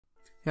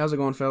How's it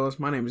going, fellas?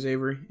 My name is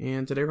Avery,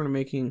 and today we're going to be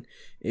making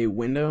a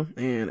window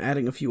and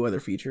adding a few other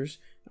features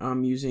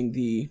using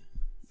the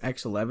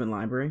X11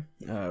 library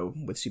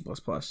with C++.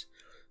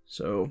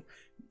 So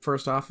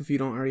first off, if you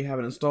don't already have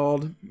it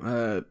installed,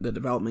 the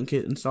development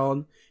kit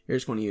installed, you're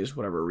just going to use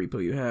whatever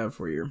repo you have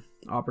for your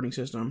operating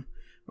system,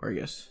 or I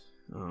guess,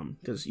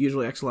 because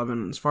usually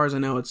X11, as far as I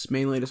know, it's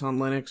mainly just on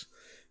Linux.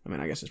 I mean,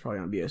 I guess it's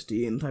probably on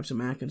BSD and types of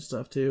Mac and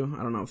stuff too.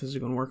 I don't know if this is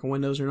going to work on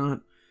Windows or not.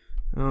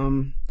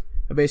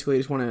 I basically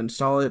just want to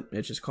install it.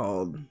 It's just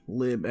called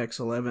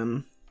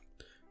libx11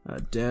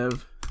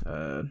 dev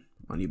on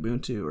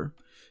Ubuntu or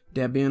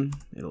Debian.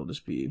 It'll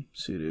just be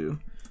sudo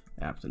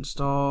apt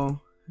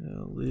install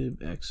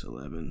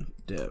libx11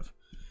 dev,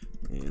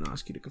 and I'll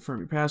ask you to confirm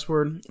your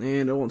password,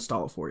 and it will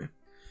install it for you.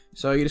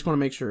 So you just want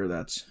to make sure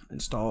that's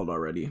installed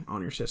already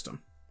on your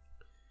system.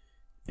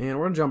 And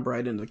we're gonna jump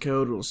right into the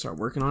code. We'll start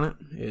working on it.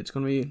 It's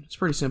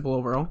pretty simple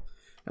overall.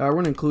 We're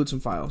gonna include some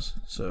files,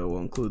 so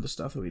we'll include the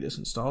stuff that we just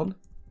installed.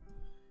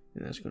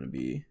 And that's going to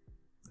be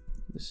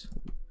this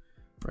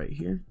right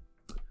here,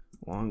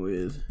 along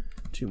with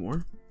two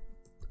more.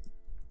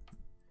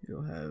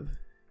 You'll have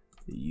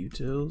the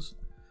utils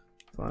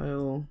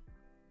file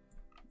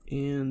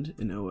and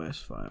an OS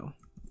file.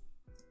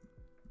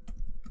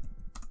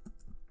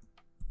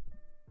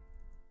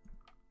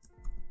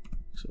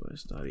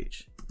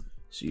 XOS.h.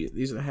 So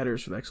these are the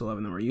headers for the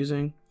X11 that we're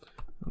using.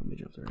 Let me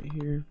jump to right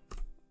here.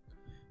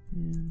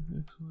 And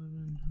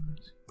X11.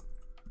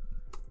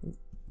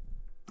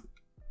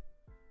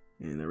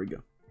 And there we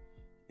go.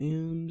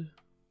 And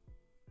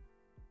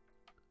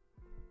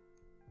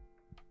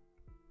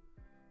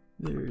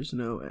there's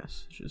no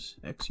S, it's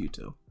just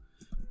xutil.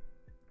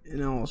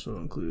 And I'll also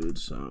include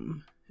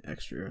some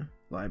extra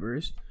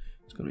libraries.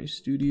 It's going to be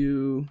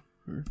studio,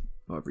 or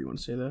however you want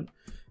to say that.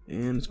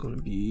 And it's going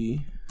to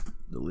be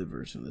the lib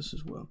version of this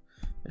as well.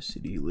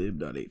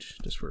 stdlib.h,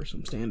 just for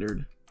some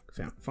standard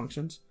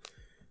functions.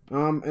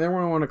 And then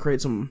we're going to want to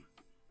create some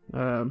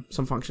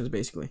functions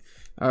basically.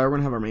 We're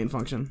gonna have our main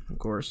function, of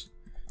course,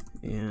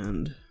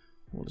 and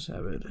we'll just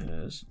have it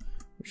as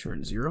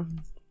return 0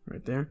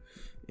 right there.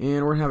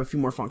 And we're gonna have a few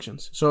more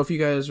functions. So if you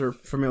guys are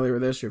familiar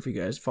with this, or if you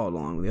guys followed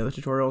along with the other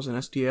tutorials in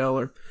STL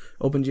or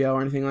OpenGL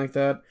or anything like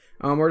that,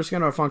 we're just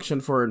gonna have a function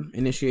for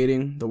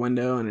initiating the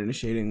window and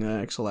initiating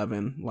the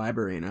X11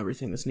 library and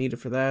everything that's needed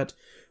for that.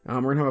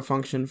 We're gonna have a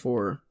function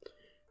for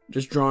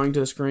just drawing to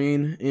the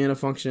screen, and a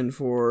function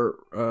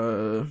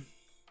for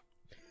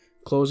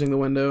closing the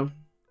window.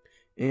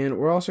 And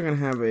we're also going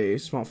to have a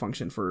small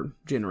function for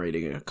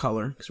generating a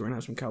color, because we're going to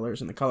have some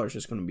colors, and the color is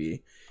just going to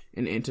be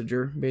an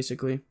integer,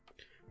 basically.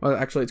 Well,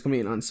 actually, it's going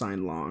to be an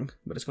unsigned long,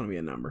 but it's going to be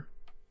a number.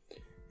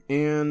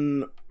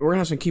 And we're going to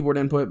have some keyboard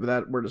input, but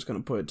that we're just going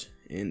to put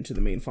into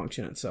the main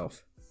function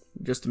itself,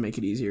 just to make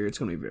it easier. It's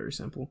going to be very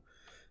simple.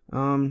 So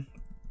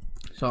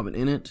I'll have an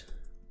init,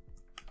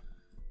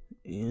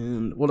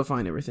 and we'll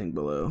define everything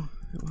below.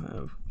 We'll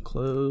have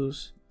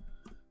close,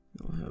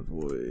 we'll have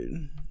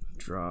void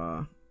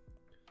draw,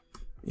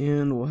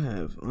 and we'll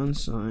have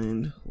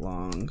unsigned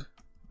long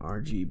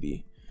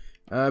RGB.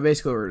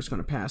 Basically, we're just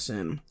going to pass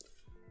in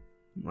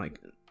like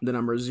the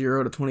number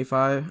 0 to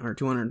 25 or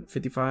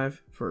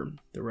 255 for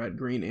the red,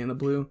 green, and the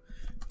blue,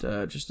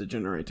 just to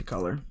generate the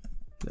color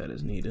that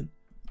is needed.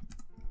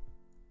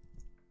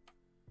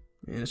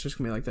 And it's just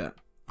gonna be like that.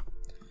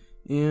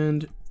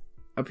 And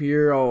up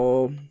here,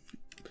 I'll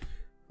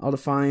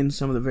define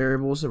some of the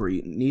variables that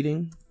we're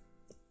needing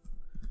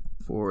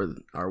for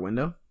our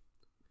window.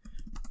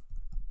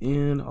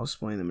 And I'll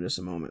explain them in just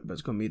a moment, but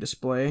it's going to be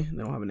display.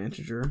 Then we'll have an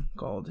integer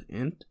called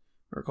int,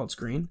 or called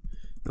screen.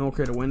 Then we'll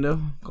create a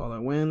window, call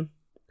that win.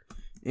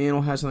 And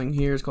we'll have something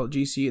here, it's called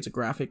GC, it's a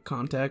graphic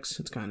context.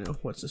 It's kind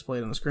of what's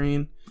displayed on the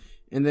screen.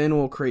 And then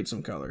we'll create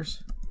some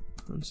colors.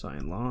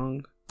 Unsigned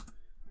long,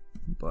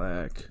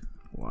 black,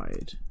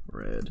 white,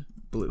 red,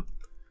 blue.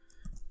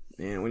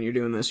 And when you're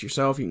doing this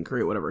yourself, you can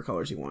create whatever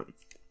colors you want.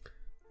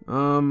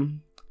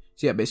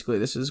 So yeah, basically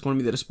this is going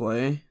to be the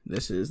display.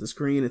 This is the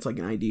screen. It's like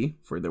an ID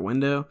for the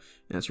window,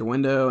 and that's your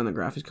window. And the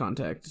graphics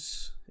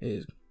context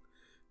is,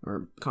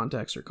 or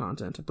context or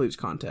content, I believe it's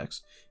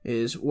context,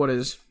 is what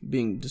is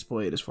being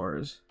displayed as far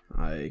as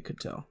I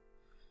could tell.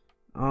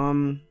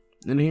 And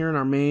here in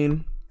our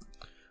main,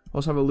 we'll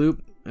also have a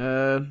loop.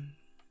 Oh,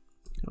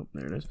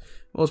 there it is.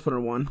 We'll just put a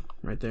 1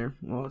 right there.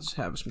 We'll just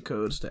have some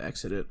codes to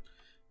exit it.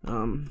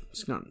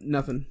 It's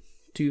nothing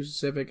too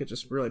specific. It's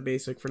just really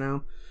basic for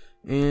now.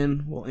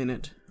 And we'll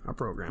init our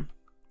program.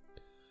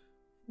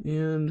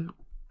 And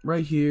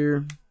right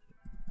here,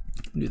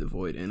 do the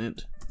void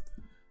init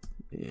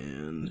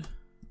and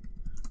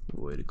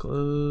void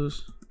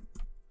close,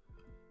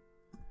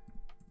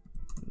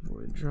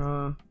 void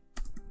draw.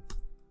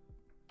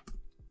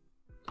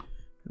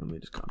 Let me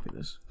just copy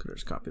this. Could have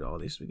just copied all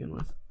of these to begin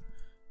with.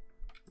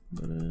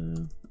 But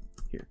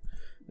here,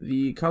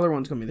 the color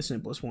one's gonna be the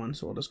simplest one,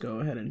 so we'll just go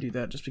ahead and do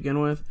that just to begin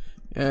with.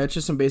 It's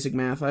just some basic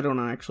math. I don't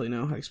actually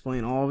know how to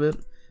explain all of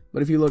it,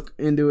 but if you look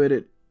into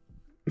it,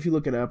 if you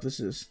look it up, this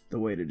is the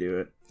way to do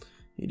it.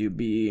 You do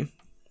B,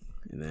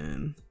 and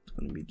then it's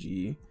gonna be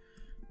G,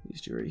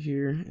 These two right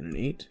here, and an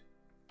 8.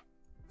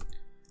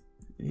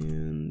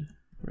 And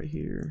right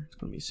here, it's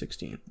going to be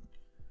 16.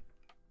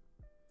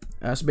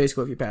 So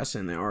basically, if you pass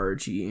in the R,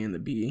 G, and the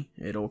B,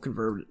 it'll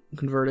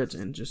convert it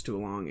and just to a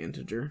long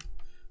integer.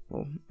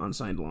 Well,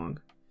 unsigned long.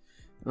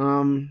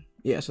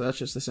 Yeah, so that's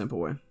just the simple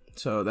way.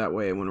 So that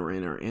way, when we're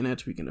in our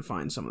init, we can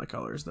define some of the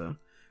colors, the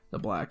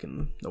black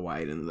and the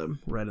white and the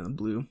red and the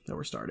blue that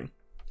we're starting.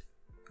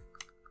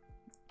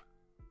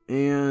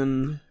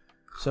 And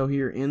so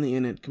here in the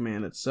init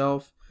command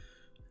itself,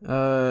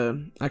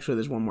 actually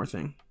there's one more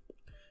thing.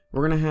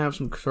 We're going to have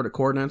some sort of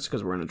coordinates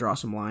because we're going to draw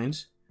some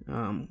lines.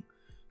 So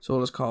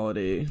we'll just call it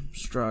a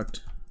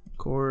struct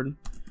chord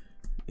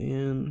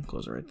and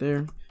close it right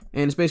there.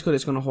 And it's basically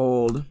just going to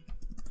hold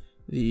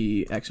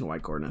the x and y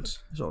coordinates.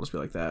 So I'll just be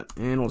like that.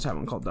 And we'll just have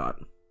one called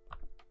dot.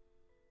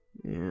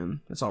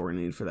 And that's all we're going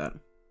to need for that.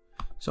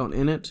 So in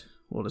init,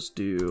 we'll just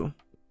initialize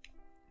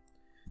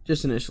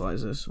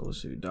this. We'll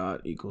just do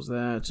dot equals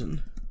that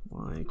and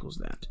y equals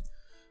that.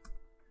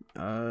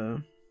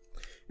 And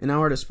now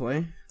our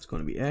display, it's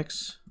going to be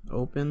x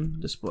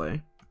open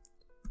display.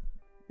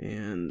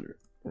 And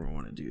we're going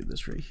to want to do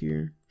this right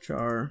here,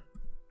 char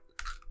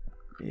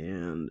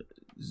and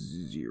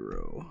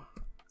 0.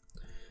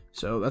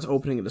 So that's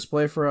opening a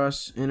display for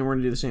us, and we're going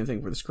to do the same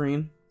thing for the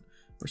screen.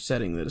 We're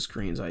setting the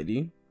screen's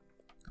ID,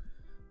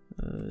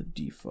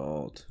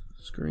 default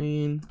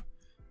screen,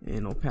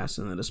 and we'll pass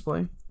in the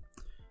display.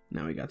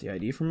 Now we got the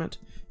ID from it.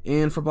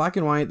 And for black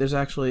and white, there's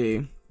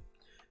actually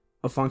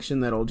a function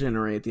that'll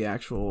generate the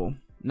actual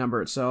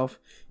number itself.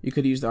 You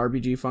could use the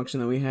RBG function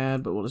that we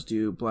had, but we'll just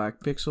do black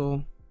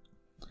pixel,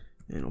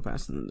 and we'll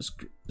pass in the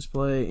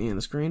display and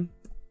the screen.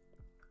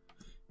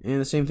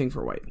 And the same thing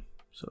for white.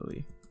 So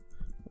the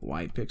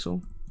white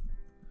pixel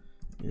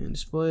and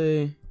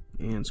display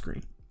and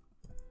screen.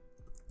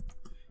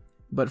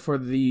 But for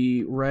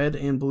the red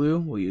and blue,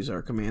 we'll use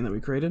our command that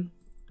we created,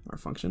 our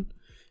function.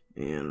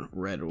 And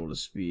red will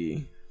just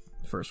be,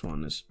 the first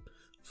one is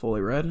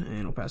fully red,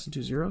 and we'll pass in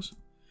 2 zeros.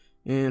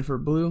 And for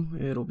blue,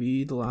 it'll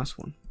be the last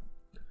one.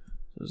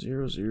 So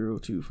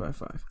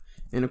 00255.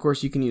 And of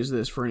course, you can use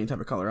this for any type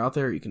of color out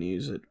there. You can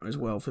use it as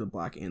well for the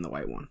black and the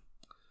white one.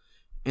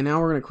 And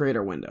now we're going to create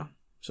our window.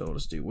 So we'll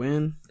just do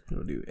win, and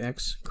we'll do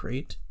x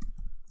create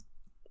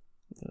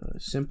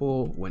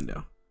simple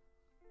window.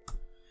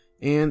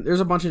 And there's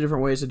a bunch of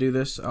different ways to do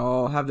this.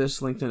 I'll have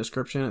this linked in the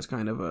description. It's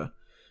kind of a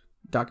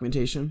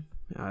documentation.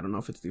 I don't know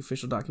if it's the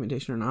official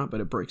documentation or not,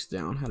 but it breaks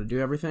down how to do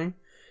everything.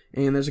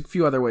 And there's a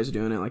few other ways of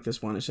doing it, like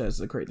this one. It says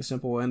to create the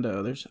simple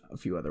window. There's a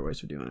few other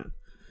ways of doing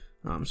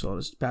it. So I'll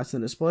just pass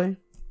in the display.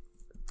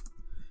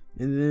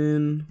 And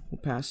then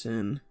we'll pass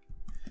in,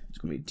 it's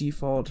going to be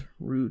default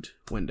root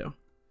window.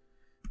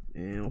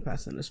 And we'll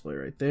pass in display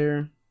right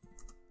there.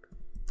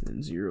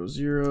 And 0,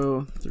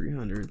 0,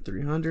 300,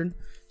 300.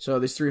 So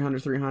this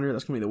 300, 300,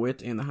 that's going to be the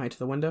width and the height of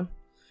the window.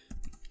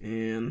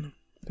 And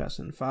pass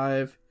in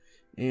 5.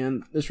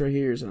 And this right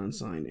here is an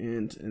unsigned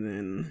int. And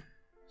then,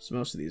 so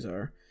most of these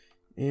are.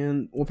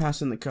 And we'll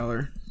pass in the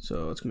color.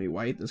 So it's going to be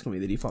white. That's going to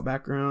be the default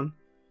background.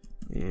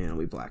 And it'll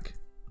be black.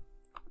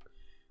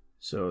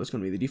 So it's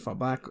going to be the default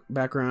black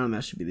background.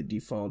 That should be the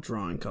default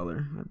drawing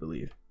color, I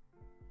believe.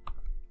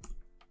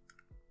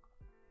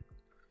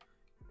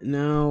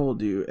 Now we'll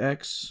do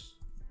x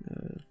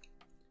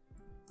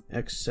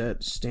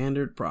set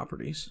standard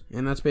properties,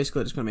 and that's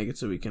basically just going to make it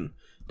so we can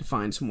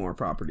define some more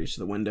properties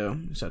to the window,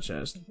 such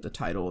as the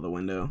title of the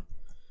window,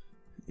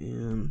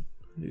 and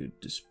do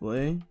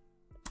display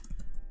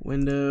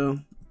window,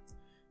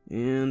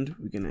 and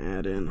we can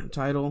add in a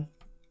title,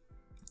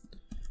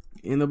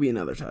 and there'll be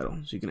another title,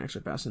 so you can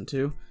actually pass in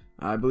 2.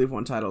 I believe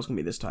one title is going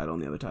to be this title,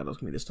 and the other title is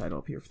going to be this title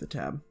up here for the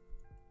tab.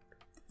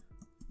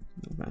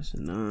 We'll pass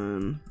in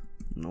none,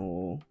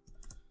 null,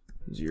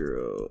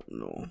 0,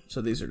 null.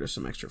 So these are just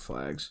some extra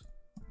flags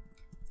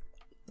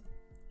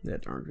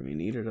that aren't going to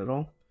be needed at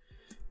all.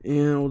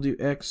 And we'll do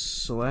x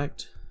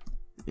select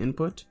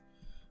input,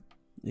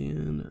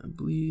 and I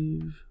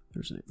believe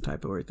there's a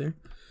typo right there,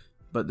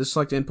 but this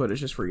select input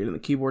is just for getting the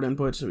keyboard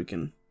input, so we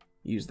can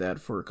use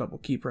that for a couple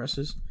key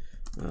presses.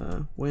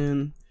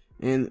 When,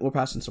 and we'll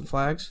pass in some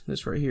flags.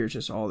 This right here is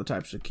just all the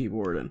types of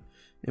keyboard and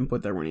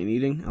input that we're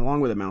needing,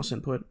 along with a mouse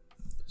input.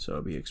 So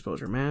it'll be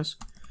exposure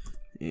mask,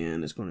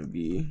 and it's going to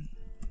be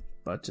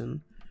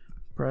button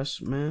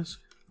press mask,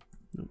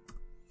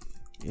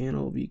 and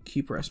it'll be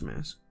key press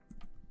mask.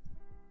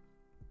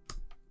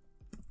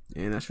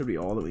 And that should be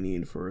all that we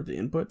need for the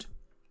input.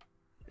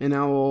 And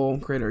now we'll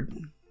create our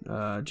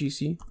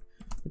GC,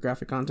 the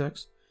graphic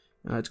context.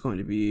 It's going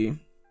to be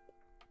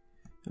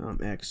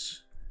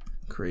x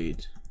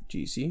create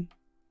GC,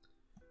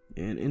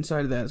 and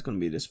inside of that is going to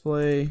be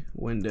display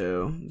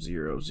window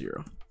 0,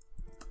 0.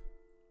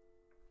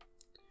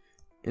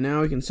 And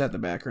now we can set the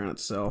background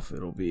itself.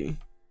 It'll be,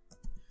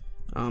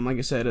 like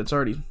I said, it's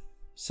already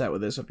set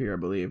with this up here, I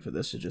believe, but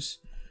this is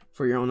just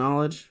for your own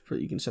knowledge.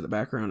 You can set the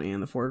background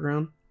and the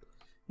foreground.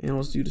 And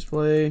we'll do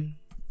display,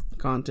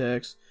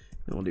 context,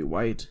 and we'll do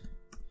white,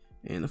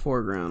 and the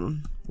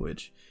foreground,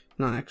 which is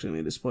not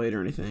actually displayed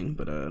or anything,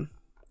 but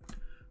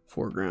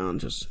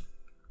foreground, just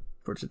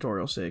for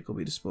tutorial sake, will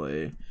be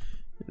display,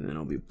 and then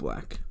it'll be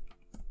black.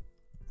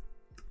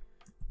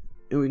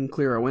 And we can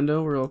clear our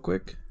window real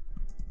quick.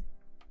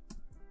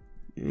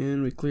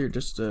 And we clear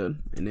just to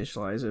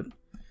initialize it.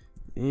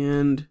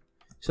 And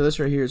so this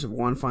right here is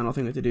one final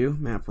thing we have to do,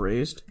 map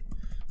raised.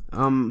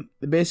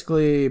 It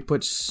basically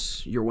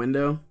puts your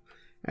window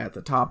at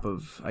the top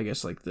of, I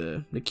guess, like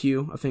the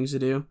queue of things to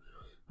do.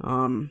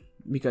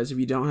 Because if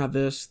you don't have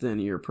this, then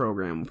your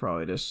program will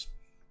probably just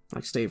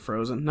like stay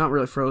frozen. Not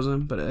really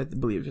frozen, but I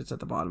believe it's at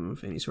the bottom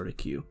of any sort of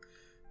queue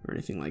or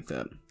anything like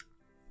that.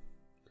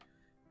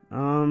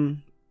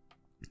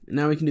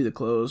 Now we can do the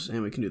close,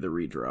 and we can do the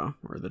redraw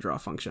or the draw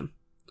function.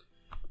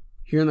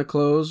 Here in the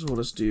close, we'll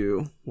just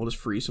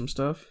free some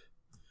stuff.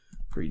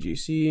 Free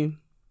GC,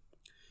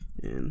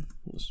 and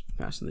we'll just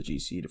pass in the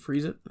GC to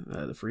freeze it,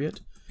 to free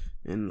it,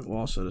 and we'll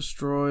also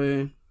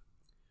destroy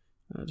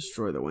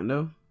the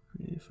window.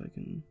 If I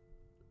can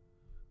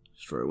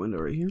destroy a window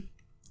right here,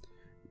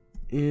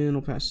 and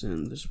we'll pass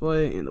in the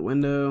display and the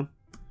window,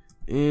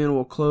 and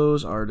we'll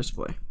close our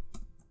display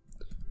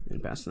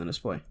and pass in the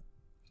display.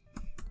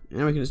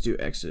 And we can just do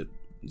exit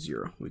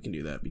 0. We can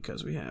do that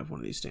because we have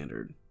one of these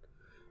standard.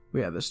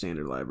 We have the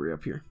standard library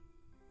up here.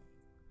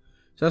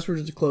 So that's for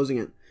just closing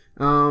it.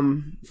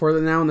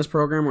 For now in this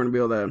program, we're gonna be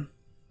able to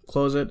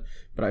close it,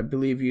 but I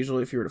believe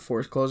usually if you were to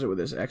force close it with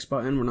this X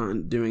button, we're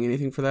not doing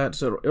anything for that.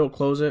 So it'll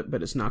close it,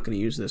 but it's not going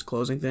to use this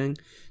closing thing,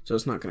 so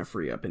it's not going to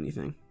free up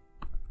anything.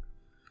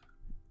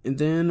 And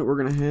then we're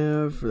going to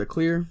have for the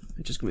clear,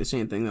 it's just going to be the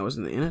same thing that was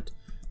in the init.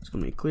 It's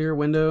going to be clear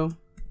window,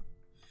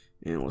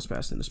 and we'll just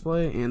pass in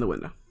display and the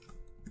window.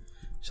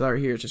 So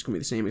right here, it's just going to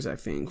be the same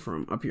exact thing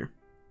from up here.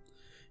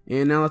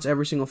 And now that's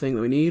every single thing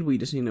that we need. We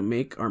just need to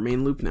make our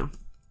main loop now.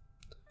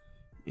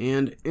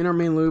 And in our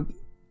main loop,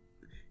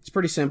 it's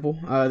pretty simple.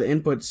 The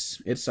inputs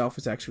itself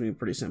is actually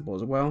pretty simple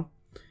as well.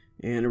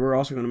 And we're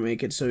also going to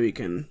make it so you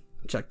can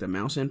check the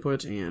mouse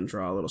input and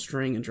draw a little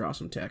string and draw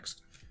some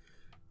text.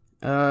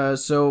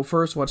 So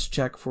first, let's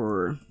check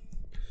for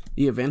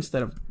the events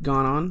that have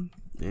gone on,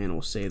 and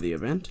we'll save the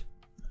event.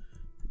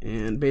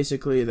 And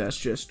basically, that's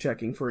just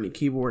checking for any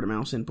keyboard or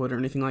mouse input or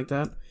anything like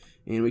that.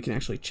 And we can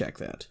actually check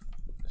that.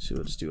 So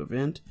we'll just do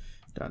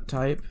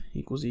event.type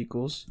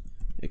 ==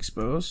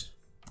 expose.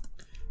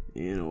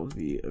 And it will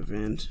be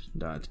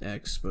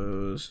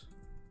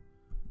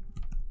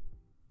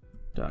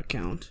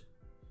event.expose.count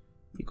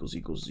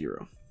 ==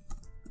 0.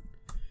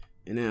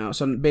 And now,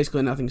 so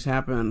basically nothing's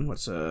happened.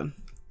 Let's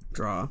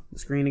draw the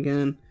screen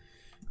again.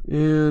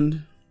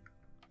 And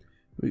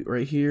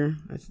right here,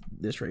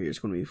 this right here is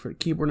going to be for the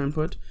keyboard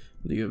input.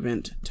 The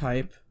event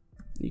type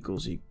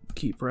 =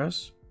 key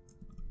press.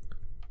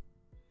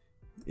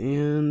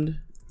 And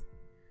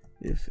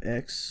if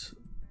X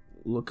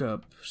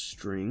lookup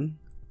string,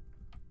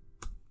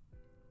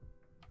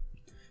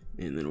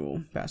 and then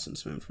we'll pass in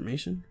some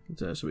information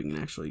so we can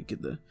actually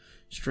get the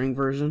string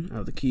version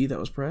of the key that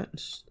was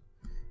pressed.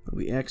 It'll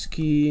be X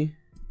key,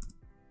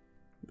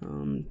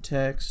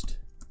 text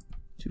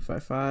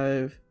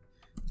 255.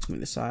 It's gonna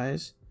be the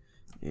size,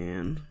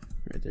 and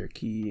right there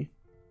key,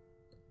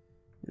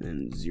 and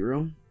then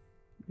 0,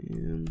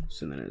 and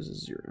send that as a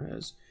 0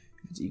 as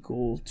if it's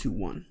equal to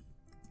 1.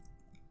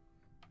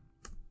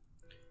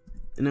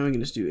 And now we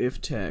can just do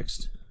if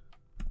text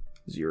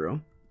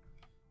 0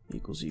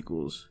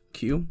 ==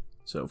 Q.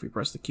 So if we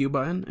press the Q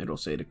button, it'll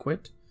say to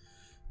quit.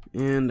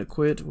 And to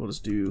quit, we'll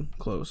just do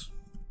close.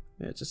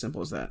 It's as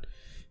simple as that.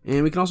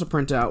 And we can also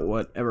print out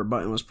whatever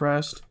button was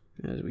pressed.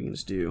 As we can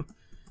just do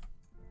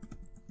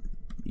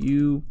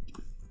you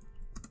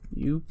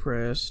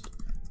pressed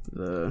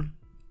the,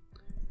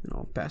 and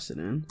I'll pass it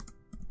in,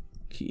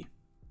 key.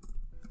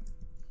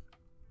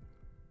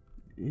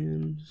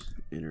 And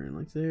enter in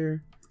like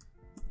there.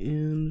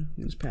 And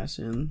we can just pass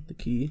in the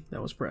key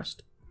that was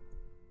pressed.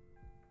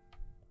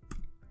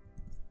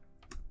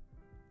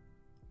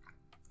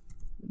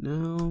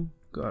 Now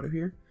go out of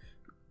here,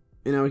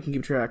 and now we can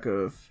keep track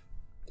of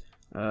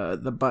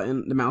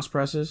the mouse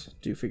presses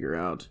to figure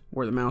out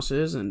where the mouse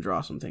is and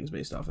draw some things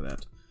based off of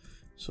that.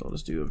 So I'll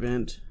just do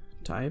event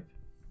type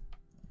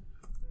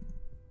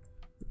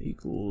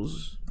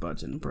 =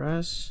 button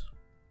press,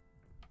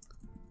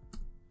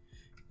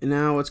 and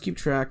now let's keep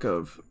track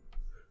of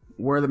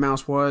where the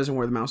mouse was and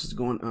where the mouse is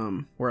going,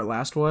 where it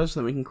last was. So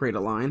then we can create a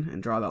line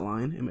and draw that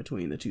line in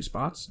between the two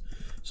spots.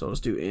 So let's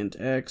do int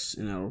x,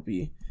 and that'll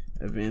be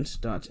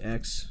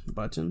event.x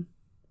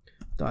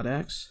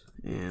button.x,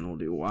 and we'll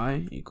do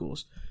y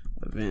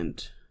 =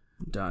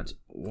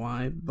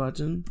 event.y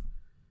button.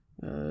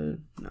 Now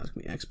it's gonna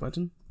be x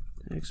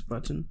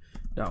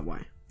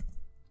button.y.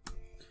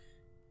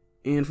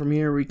 And from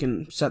here we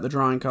can set the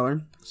drawing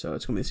color, so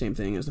it's gonna be the same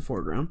thing as the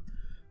foreground.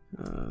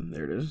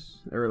 There it is.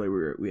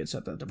 Earlier we had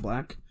set that to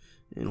black,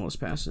 and we'll just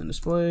pass in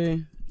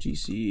display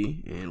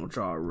GC, and we'll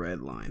draw a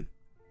red line.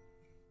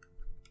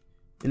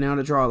 And now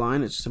to draw a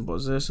line, it's as simple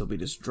as this. It'll be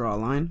just draw a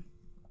line,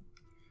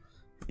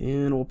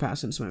 and we'll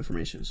pass in some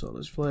information. So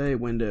display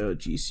window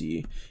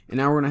GC, and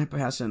now we're gonna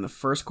pass in the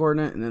first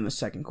coordinate and then the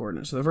second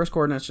coordinate. So the first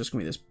coordinate is just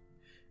gonna be this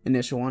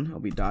initial one will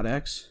be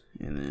 .x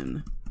and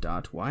then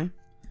 .y.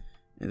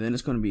 And then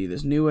it's going to be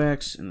this new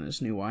x and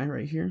this new y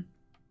right here.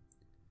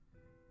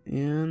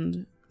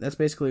 And that's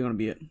basically going to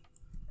be it.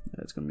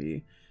 That's going to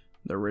be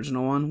the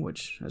original one,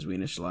 which as we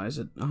initialize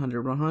it,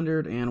 100,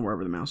 100, and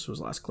wherever the mouse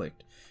was last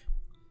clicked.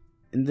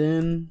 And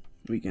then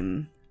we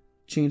can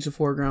change the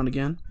foreground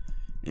again,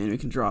 and we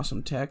can draw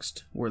some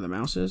text where the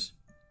mouse is.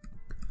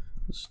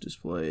 Let's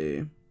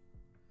display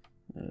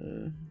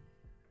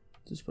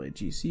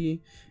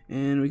GC,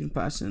 and we can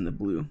pass in the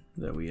blue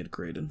that we had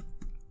created.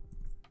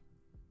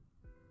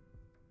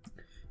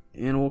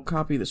 And we'll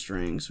copy the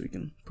string, so we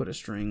can put a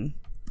string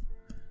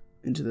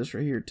into this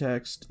right here,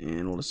 text,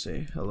 and we'll just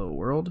say hello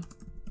world.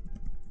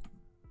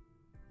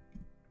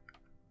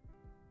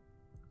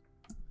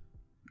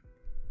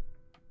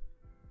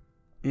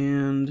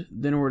 And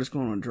then we're just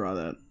going to draw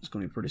that. It's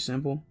going to be pretty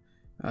simple.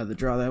 To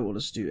draw that, we'll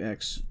just do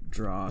x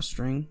draw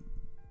string.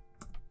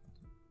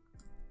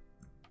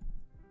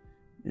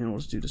 And we'll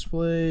just do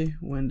display,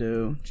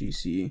 window,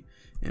 GC,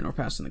 and we'll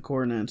pass in the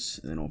coordinates,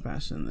 and then we'll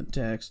pass in the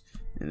text,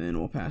 and then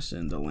we'll pass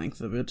in the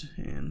length of it,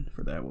 and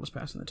for that we'll just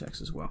pass in the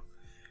text as well.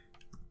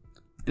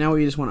 Now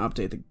we just want to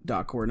update the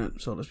dot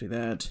coordinate, so it'll just be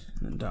that,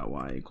 and then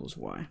 .y equals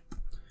y.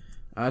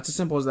 It's as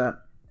simple as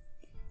that.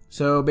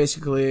 So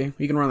basically,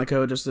 you can run the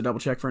code just to double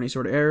check for any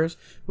sort of errors.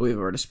 But we have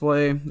our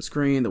display, the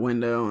screen, the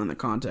window, and the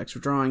context for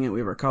drawing it. We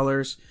have our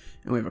colors,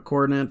 and we have a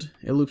coordinate.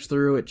 It loops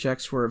through, it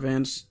checks for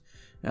events.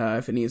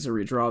 If it needs to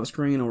redraw the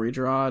screen, it'll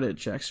redraw it. It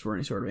checks for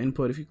any sort of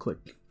input. If you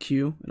click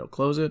Q, it'll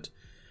close it.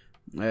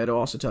 It'll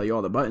also tell you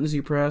all the buttons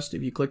you pressed.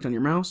 If you clicked on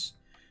your mouse,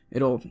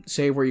 it'll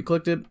save where you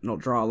clicked it. It'll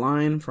draw a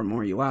line from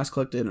where you last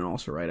clicked it, and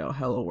also write out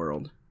hello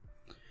world.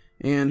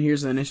 And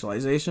here's the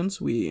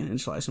initializations. We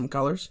initialized some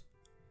colors.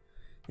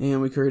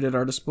 And we created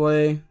our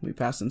display. We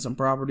passed in some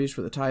properties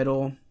for the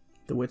title,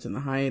 the width and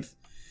the height,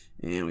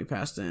 and we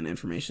passed in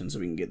information so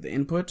we can get the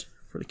input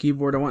for the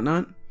keyboard and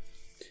whatnot.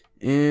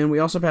 And we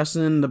also passed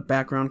in the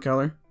background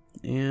color,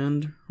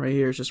 and right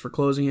here is just for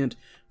closing it,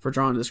 for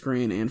drawing to the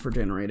screen, and for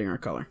generating our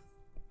color.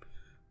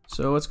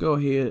 So let's go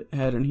ahead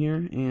in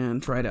here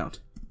and try it out.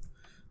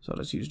 So I'll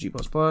just use G++,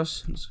 it's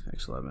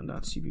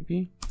X11.cpp,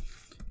 and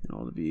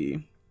it'll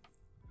be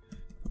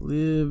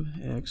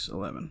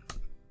libx11.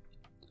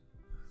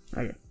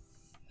 Okay,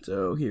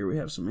 so here we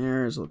have some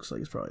errors. Looks like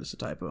it's probably just a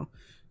typo.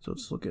 So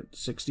let's look at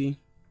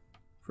 60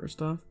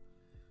 first off.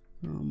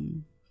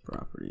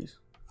 Properties.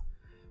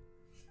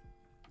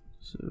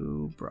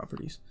 So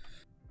properties.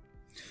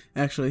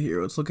 Actually,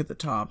 here let's look at the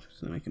top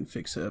so then I can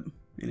fix up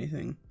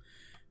anything,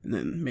 and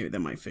then maybe that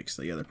might fix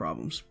the other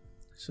problems.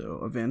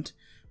 So event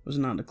was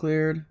not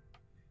declared.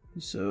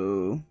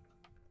 So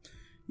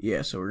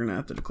yeah, so we're gonna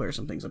have to declare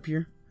some things up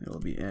here. It'll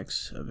be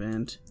X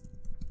event,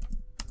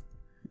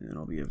 and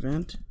it'll be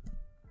event.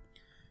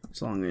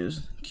 As long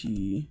as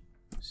key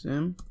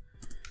sim,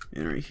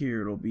 and right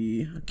here it'll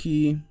be a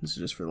key. This is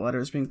just for the letter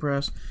that's being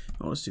pressed.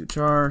 I'll just do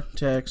char,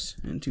 text,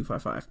 and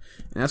 255,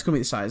 and that's gonna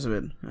be the size of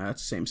it.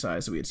 That's the same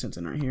size that we had sent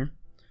in right here.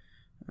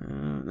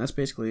 That's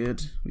basically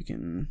it. We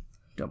can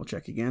double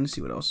check again to see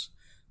what else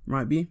there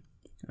might be.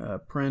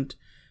 Print.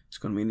 It's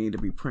gonna need to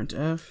be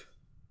printf,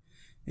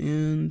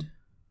 and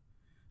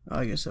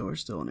I guess that we're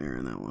still an error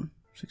in that one.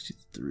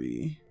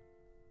 63.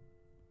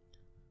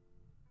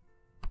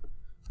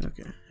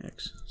 Okay,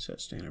 X,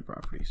 set standard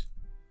properties.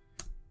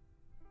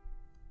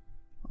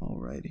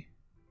 Alrighty.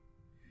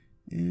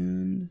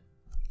 And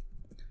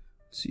let's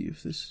see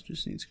if this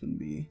just needs to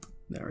be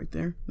that right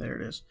there. There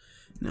it is.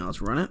 Now let's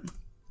run it.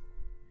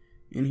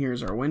 And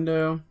here's our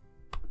window.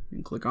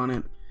 And click on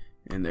it.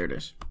 And there it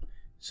is.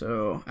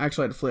 So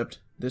actually I had flipped.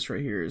 This right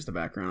here is the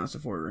background, that's the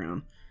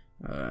foreground.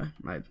 I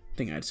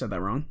think I had said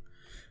that wrong.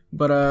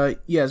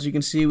 But yeah, as you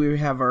can see, we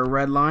have our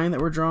red line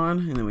that we're drawing,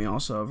 and then we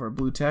also have our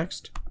blue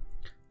text.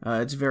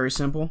 It's very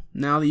simple.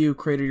 Now that you've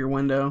created your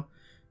window,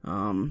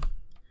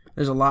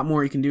 there's a lot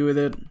more you can do with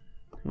it.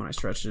 When I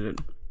stretched it,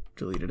 it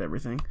deleted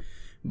everything.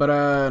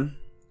 But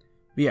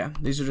yeah,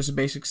 these are just the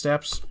basic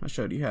steps. I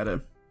showed you how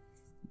to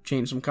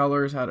change some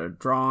colors, how to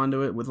draw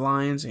onto it with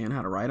lines, and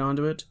how to write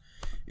onto it.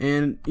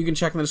 And you can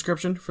check in the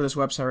description for this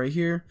website right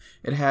here.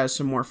 It has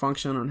some more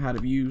function on how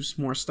to use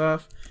more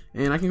stuff.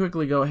 And I can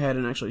quickly go ahead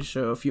and actually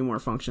show a few more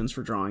functions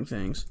for drawing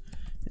things.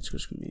 It's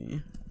just going to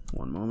be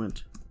one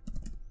moment.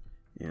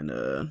 And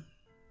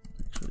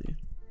actually,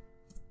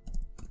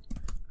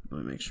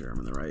 let me make sure I'm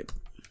in the right.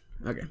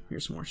 Okay,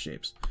 here's some more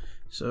shapes.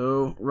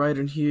 So right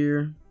in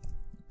here,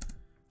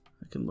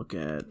 I can look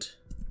at,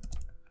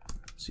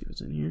 let's see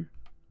what's in here.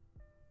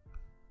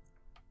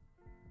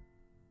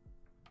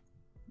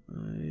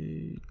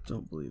 I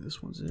don't believe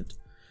this one's it.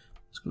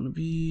 It's going to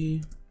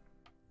be,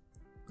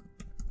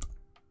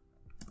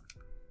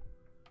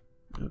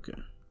 okay.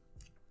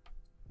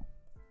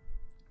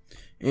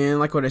 And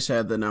like what I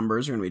said, the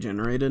numbers are going to be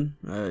generated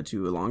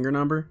to a longer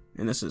number,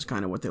 and this is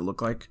kind of what they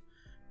look like.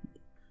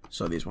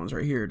 So these ones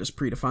right here are just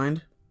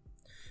predefined.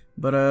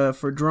 But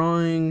for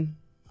drawing,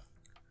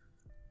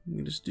 we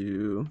can just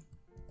do,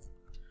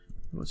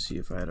 let's see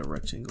if I had a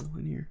rectangle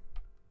in here.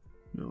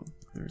 No,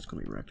 there's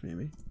going to be rect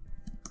maybe.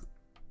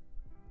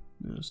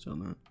 No, still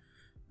not.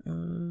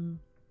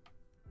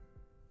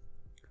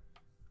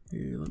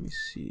 Here, let me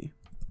see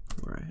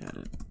where I had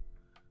it.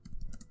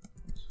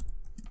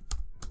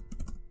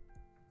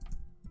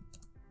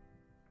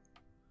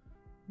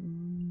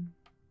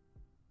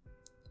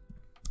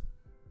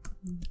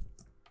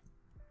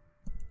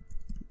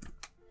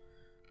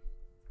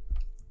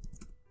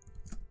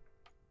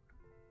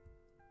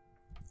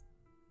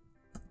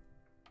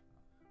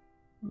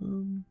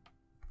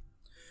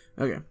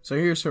 Okay, so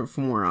here's some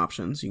more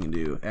options. You can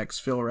do X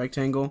fill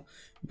rectangle,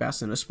 you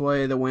pass in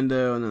display, the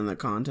window, and then the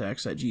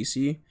context at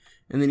GC,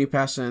 and then you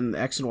pass in the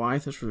X and Y,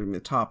 that's from the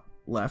top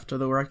left of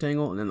the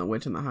rectangle, and then the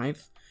width and the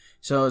height.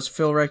 So it's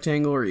fill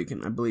rectangle, or you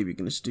can, I believe you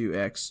can just do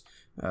X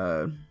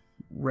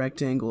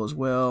rectangle as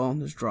well.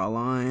 Just draw a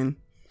line.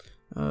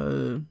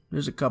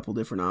 There's a couple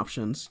different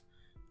options.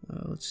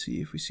 Let's see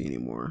if we see any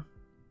more.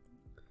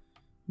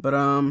 But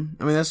I mean,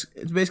 it's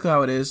basically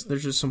how it is.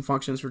 There's just some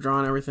functions for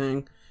drawing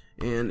everything,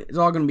 and it's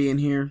all going to be in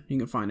here. You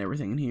can find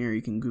everything in here.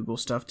 You can Google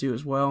stuff too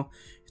as well.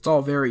 It's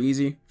all very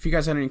easy. If you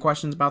guys had any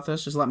questions about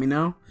this, just let me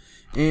know.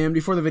 And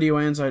before the video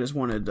ends, I just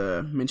wanted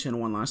to mention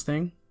one last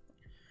thing,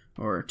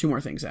 or two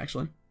more things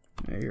actually.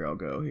 Here, I'll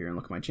go here and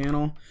look at my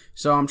channel.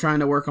 So I'm trying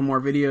to work on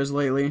more videos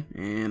lately,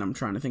 and I'm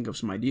trying to think of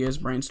some ideas,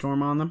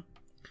 brainstorm on them.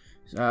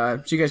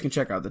 So you guys can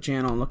check out the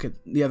channel and look at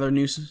the other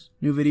new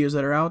videos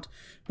that are out.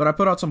 But I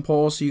put out some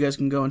polls so you guys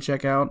can go and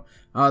check out.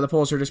 The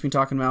polls are just me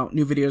talking about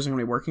new videos I'm going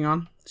to be working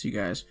on. So you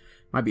guys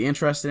might be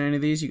interested in any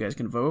of these. You guys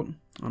can vote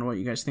on what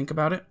you guys think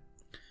about it.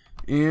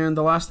 And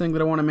the last thing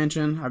that I want to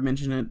mention, I've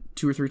mentioned it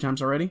 2 or 3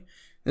 times already.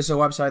 This is a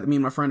website that me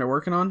and my friend are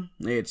working on.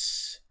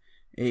 It's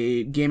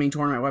a gaming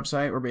tournament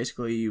website where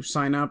basically you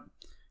sign up.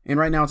 And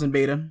right now it's in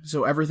beta.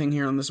 So everything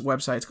here on this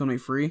website is going to be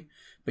free.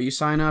 But you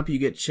sign up, you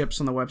get chips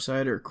on the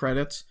website or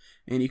credits.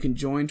 And you can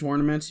join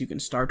tournaments, you can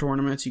start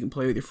tournaments, you can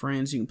play with your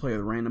friends, you can play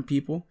with random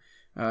people.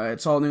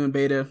 It's all new in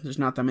beta. There's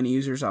not that many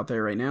users out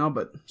there right now,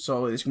 but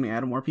slowly it's going to be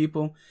adding more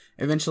people.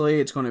 Eventually,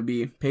 it's going to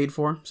be paid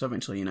for. So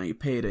eventually, you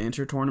pay to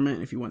enter a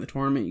tournament. If you win the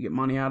tournament, you get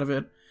money out of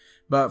it.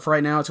 But for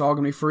right now, it's all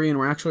going to be free, and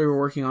we're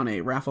working on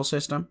a raffle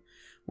system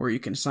where you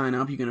can sign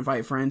up, you can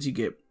invite friends, you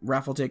get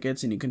raffle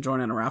tickets, and you can join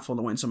in a raffle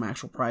to win some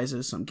actual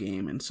prizes, some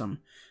game, and some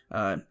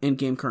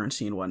in-game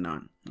currency and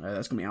whatnot.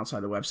 That's going to be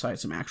outside the website,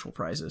 some actual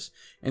prizes.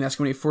 And that's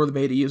going to be for the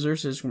beta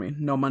users. There's going to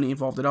be no money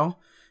involved at all.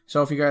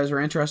 So if you guys are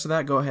interested in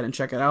that, go ahead and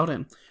check it out.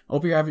 And I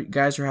hope you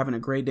guys are having a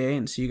great day,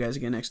 and see you guys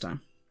again next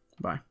time.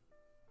 Bye.